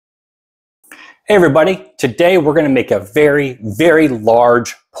Hey everybody, today we're going to make a very, very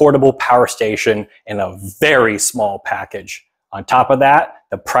large portable power station in a very small package. On top of that,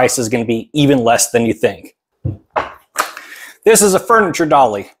 the price is going to be even less than you think. This is a furniture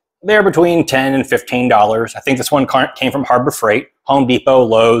dolly. They're between $10 and $15. I think this one came from Harbor Freight, Home Depot,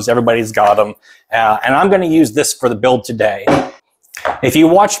 Lowe's, everybody's got them. And I'm going to use this for the build today. If you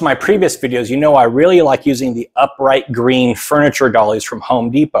watched my previous videos, you know I really like using the upright green furniture dollies from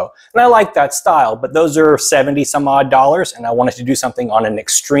Home Depot. And I like that style, but those are 70 some odd dollars, and I wanted to do something on an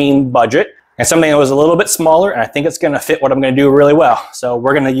extreme budget and something that was a little bit smaller, and I think it's going to fit what I'm going to do really well. So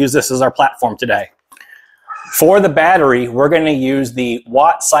we're going to use this as our platform today. For the battery, we're going to use the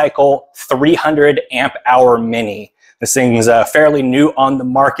Watt Cycle 300 amp hour mini. This thing's fairly new on the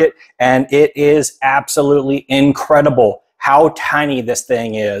market, and it is absolutely incredible how tiny this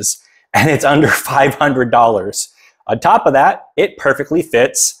thing is, and it's under $500. On top of that, it perfectly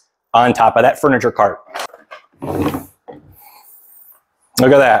fits on top of that furniture cart. Look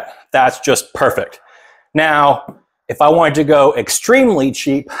at that. That's just perfect. Now, if I wanted to go extremely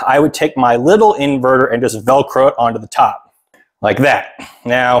cheap, I would take my little inverter and just Velcro it onto the top, like that.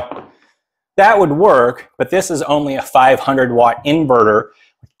 Now, that would work, but this is only a 500 watt inverter.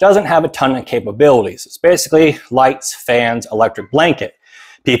 Doesn't have a ton of capabilities. It's basically lights, fans, electric blanket.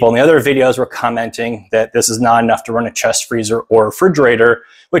 People in the other videos were commenting that this is not enough to run a chest freezer or refrigerator,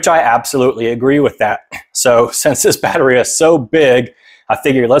 which I absolutely agree with that. So since this battery is so big, I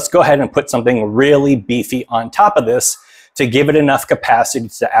figured let's go ahead and put something really beefy on top of this to give it enough capacity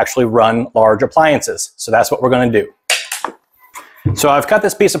to actually run large appliances. So that's what we're going to do. So I've cut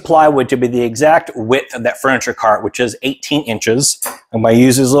this piece of plywood to be the exact width of that furniture cart, which is 18 inches. I'm going to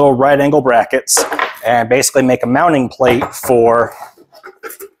use these little right angle brackets and basically make a mounting plate for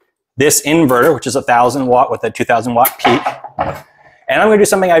this inverter, which is 1,000 watt with a 2,000 watt peak. And I'm going to do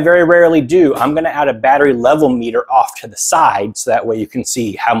something I very rarely do. I'm going to add a battery level meter off to the side so that way you can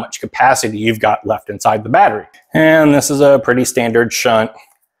see how much capacity you've got left inside the battery. And this is a pretty standard shunt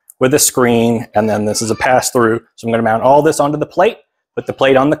with a screen, and then this is a pass-through. So I'm going to mount all this onto the plate, put the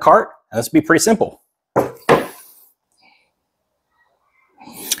plate on the cart, and this will be pretty simple.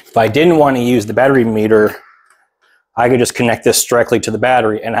 If I didn't want to use the battery meter, I could just connect this directly to the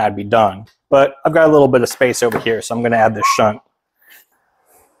battery and I'd be done. But I've got a little bit of space over here, so I'm going to add this shunt.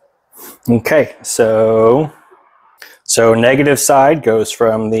 Okay, so negative side goes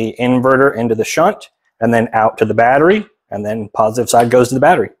from the inverter into the shunt, and then out to the battery, and then positive side goes to the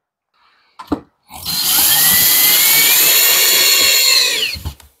battery.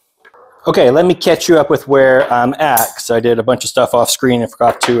 Okay, let me catch you up with where I'm at, because I did a bunch of stuff off screen and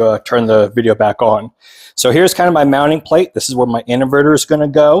forgot to turn the video back on. So here's kind of my mounting plate. This is where my inverter is going to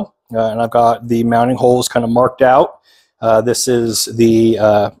go, and I've got the mounting holes kind of marked out. This is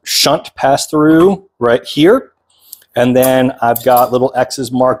the shunt pass-through right here, and then I've got little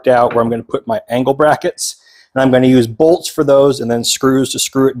X's marked out where I'm going to put my angle brackets, and I'm going to use bolts for those and then screws to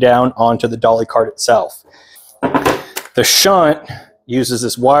screw it down onto the dolly cart itself. The shunt uses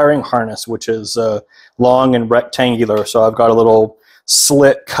this wiring harness, which is long and rectangular, so I've got a little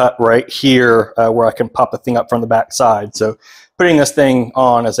slit cut right here where I can pop the thing up from the back side. So putting this thing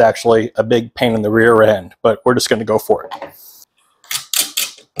on is actually a big pain in the rear end, but we're just going to go for it.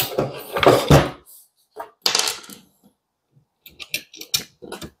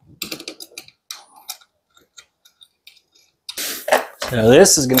 So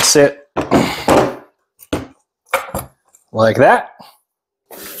this is going to sit like that.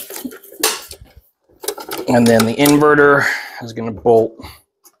 And then the inverter is going to bolt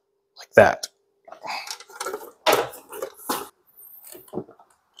like that.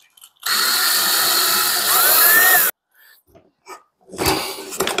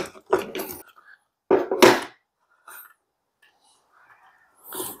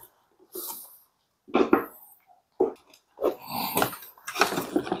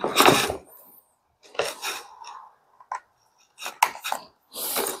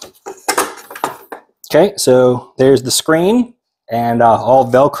 Okay, so there's the screen, and I'll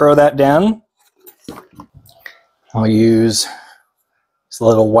Velcro that down. I'll use these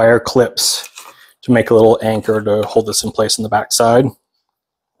little wire clips to make a little anchor to hold this in place on the back side.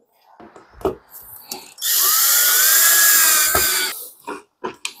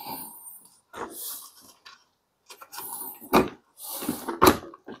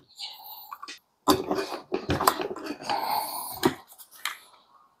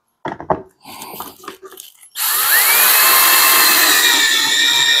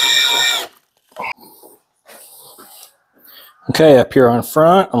 Okay, up here on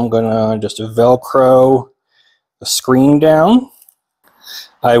front, I'm gonna just Velcro the screen down.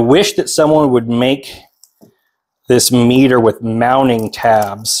 I wish that someone would make this meter with mounting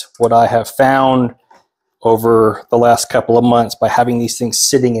tabs. What I have found over the last couple of months by having these things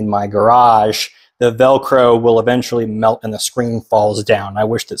sitting in my garage, the Velcro will eventually melt and the screen falls down. I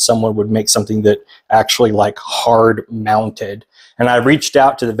wish that someone would make something that actually like hard mounted. And I reached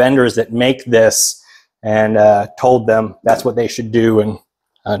out to the vendors that make this and told them that's what they should do, and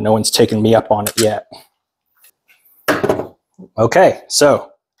no one's taken me up on it yet. Okay,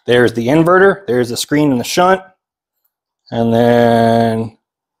 so there's the inverter, there's the screen and the shunt, and then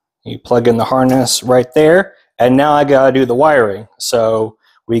you plug in the harness right there, and now I gotta do the wiring. So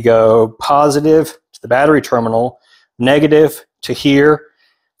we go positive to the battery terminal, negative to here,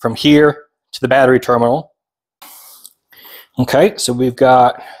 from here to the battery terminal. Okay, so we've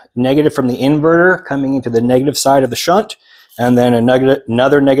got negative from the inverter coming into the negative side of the shunt, and then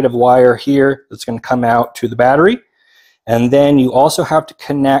another negative wire here that's going to come out to the battery. And then you also have to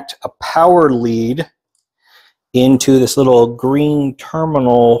connect a power lead into this little green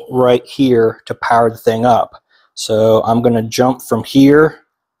terminal right here to power the thing up. So I'm going to jump from here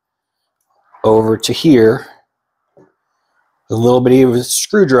over to here, a little bit of a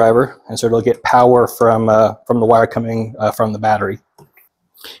screwdriver, and so it'll get power from the wire coming from the battery.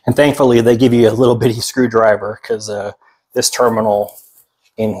 And thankfully they give you a little bitty screwdriver, because this terminal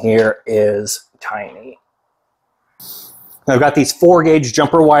in here is tiny. I've got these 4-gauge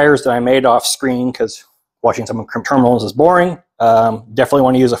jumper wires that I made off screen because watching some terminals is boring. Definitely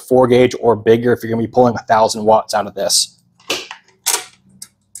want to use a 4-gauge or bigger if you're going to be pulling 1,000 watts out of this.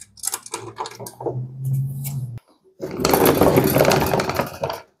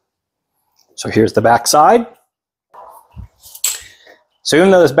 So here's the back side. So even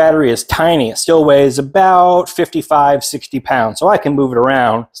though this battery is tiny, it still weighs about 55, 60 pounds. So I can move it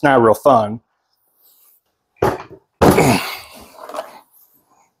around. It's not real fun.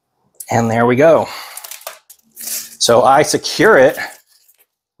 And there we go. So I secure it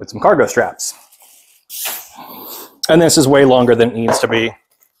with some cargo straps. And this is way longer than it needs to be.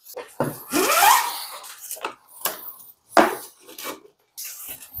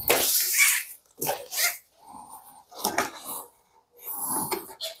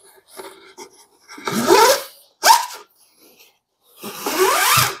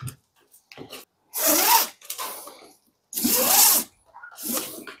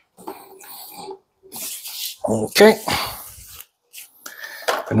 Okay,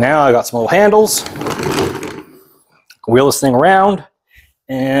 but now I got some little handles. Wheel this thing around,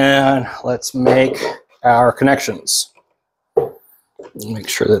 and let's make our connections. Make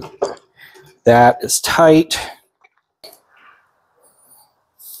sure that that is tight.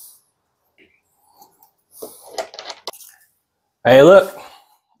 Hey, look,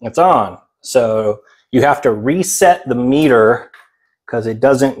 it's on. So you have to reset the meter because it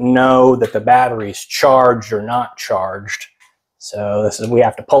doesn't know that the battery's charged or not charged. So we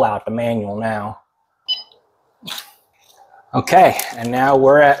have to pull out the manual now. Okay, and now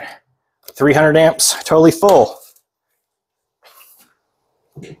we're at 300 amps, totally full.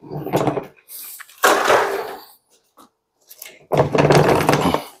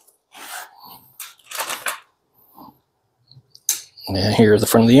 And here's the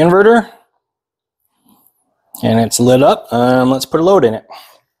front of the inverter. And it's lit up. Let's put a load in it.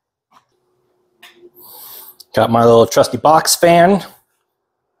 Got my little trusty box fan.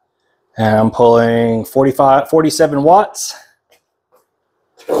 And I'm pulling 47 watts.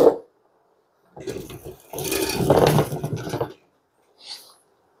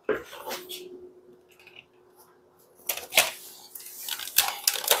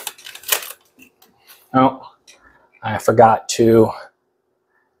 Oh, I forgot to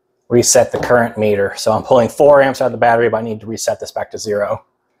reset the current meter. So I'm pulling 4 amps out of the battery, but I need to reset this back to 0.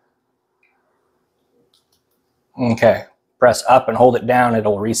 Okay, press up and hold it down,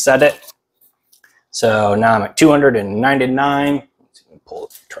 it'll reset it. So now I'm at 299.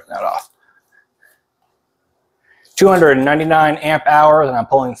 Let's turn that off. 299 amp hours, and I'm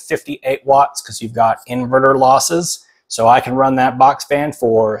pulling 58 watts because you've got inverter losses. So I can run that box fan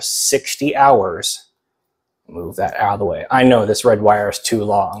for 60 hours. Move that out of the way. I know this red wire is too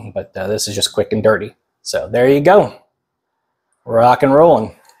long, but this is just quick and dirty. So there you go. Rock and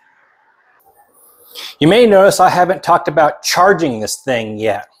rolling. You may notice I haven't talked about charging this thing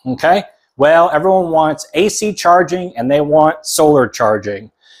yet, okay? Well, everyone wants AC charging and they want solar charging.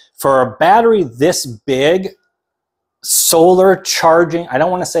 For a battery this big, solar charging, I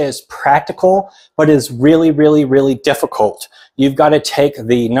don't want to say is practical, but is really, really, really difficult. You've got to take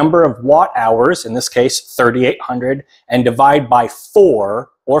the number of watt hours, in this case 3,800, and divide by 4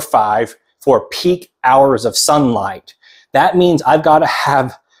 or 5 for peak hours of sunlight. That means I've got to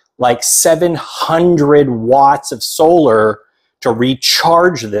have like 700 watts of solar to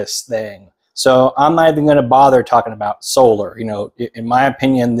recharge this thing. So I'm not even going to bother talking about solar. You know, in my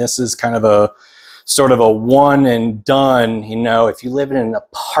opinion, this is kind of a sort of a one and done. You know, if you live in an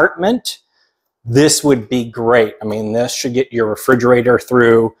apartment, this would be great. I mean, this should get your refrigerator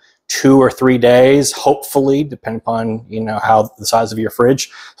through 2 or 3 days, hopefully, depending upon, you know, how the size of your fridge.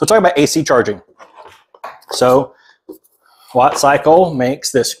 So we'll talk about AC charging. So watt cycle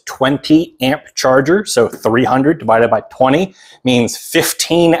makes this 20 amp charger. So 300 divided by 20 means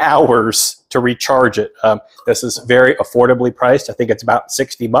 15 hours to recharge it. This is very affordably priced. I think it's about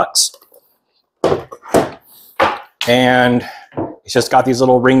 60 bucks. And it's just got these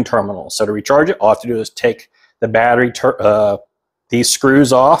little ring terminals. So to recharge it, all I have to do is take the battery, these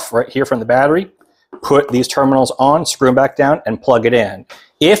screws off right here from the battery, put these terminals on, screw them back down, and plug it in.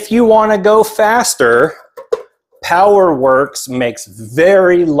 If you want to go faster, PowerWorks makes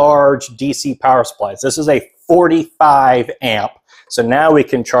very large DC power supplies. This is a 45 amp. So now we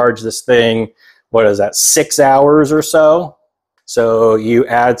can charge this thing, what is that, 6 hours or so? So you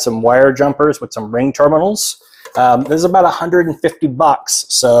add some wire jumpers with some ring terminals. This is about 150 bucks.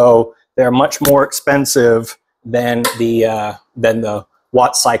 So they're much more expensive than the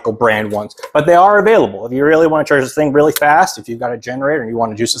watt cycle brand ones. But they are available. If you really want to charge this thing really fast, if you've got a generator and you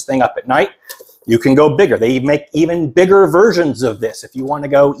want to juice this thing up at night, you can go bigger. They make even bigger versions of this. If you want to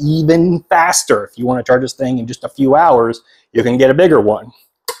go even faster, if you want to charge this thing in just a few hours, you can get a bigger one.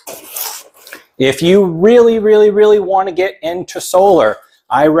 If you really, really, really want to get into solar,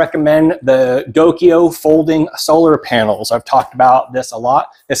 I recommend the Dokio folding solar panels. I've talked about this a lot.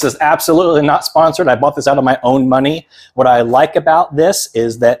 This is absolutely not sponsored. I bought this out of my own money. What I like about this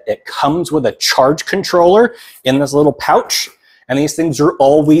is that it comes with a charge controller in this little pouch, and these things are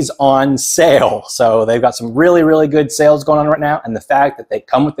always on sale. So they've got some really, really good sales going on right now, and the fact that they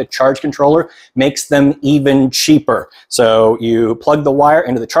come with the charge controller makes them even cheaper. So you plug the wire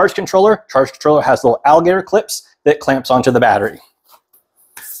into the charge controller has little alligator clips that clamps onto the battery.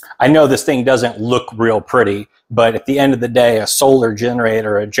 I know this thing doesn't look real pretty, but at the end of the day, a solar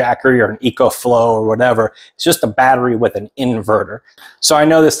generator, a Jackery, or an EcoFlow or whatever, it's just a battery with an inverter. So I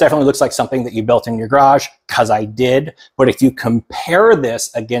know this definitely looks like something that you built in your garage, because I did, but if you compare this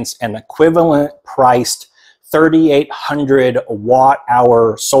against an equivalent priced 3,800 watt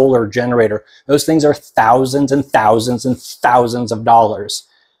hour solar generator, those things are thousands and thousands and thousands of dollars.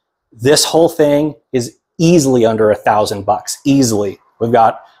 This whole thing is easily under $1,000 easily. We've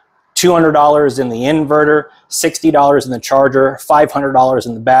got $200 in the inverter, $60 in the charger, $500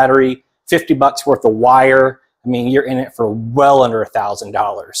 in the battery, 50 bucks worth of wire. I mean, you're in it for well under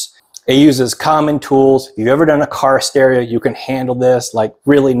 $1,000. It uses common tools. If you've ever done a car stereo, you can handle this, like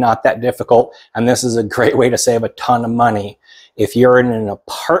really not that difficult. And this is a great way to save a ton of money. If you're in an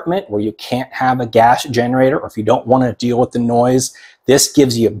apartment where you can't have a gas generator, or if you don't want to deal with the noise, this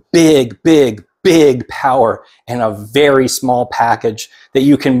gives you big, big, big power in a very small package that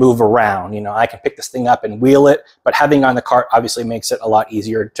you can move around. You know, I can pick this thing up and wheel it, but having it on the cart obviously makes it a lot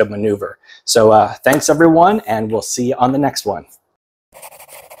easier to maneuver. So thanks everyone, and we'll see you on the next one.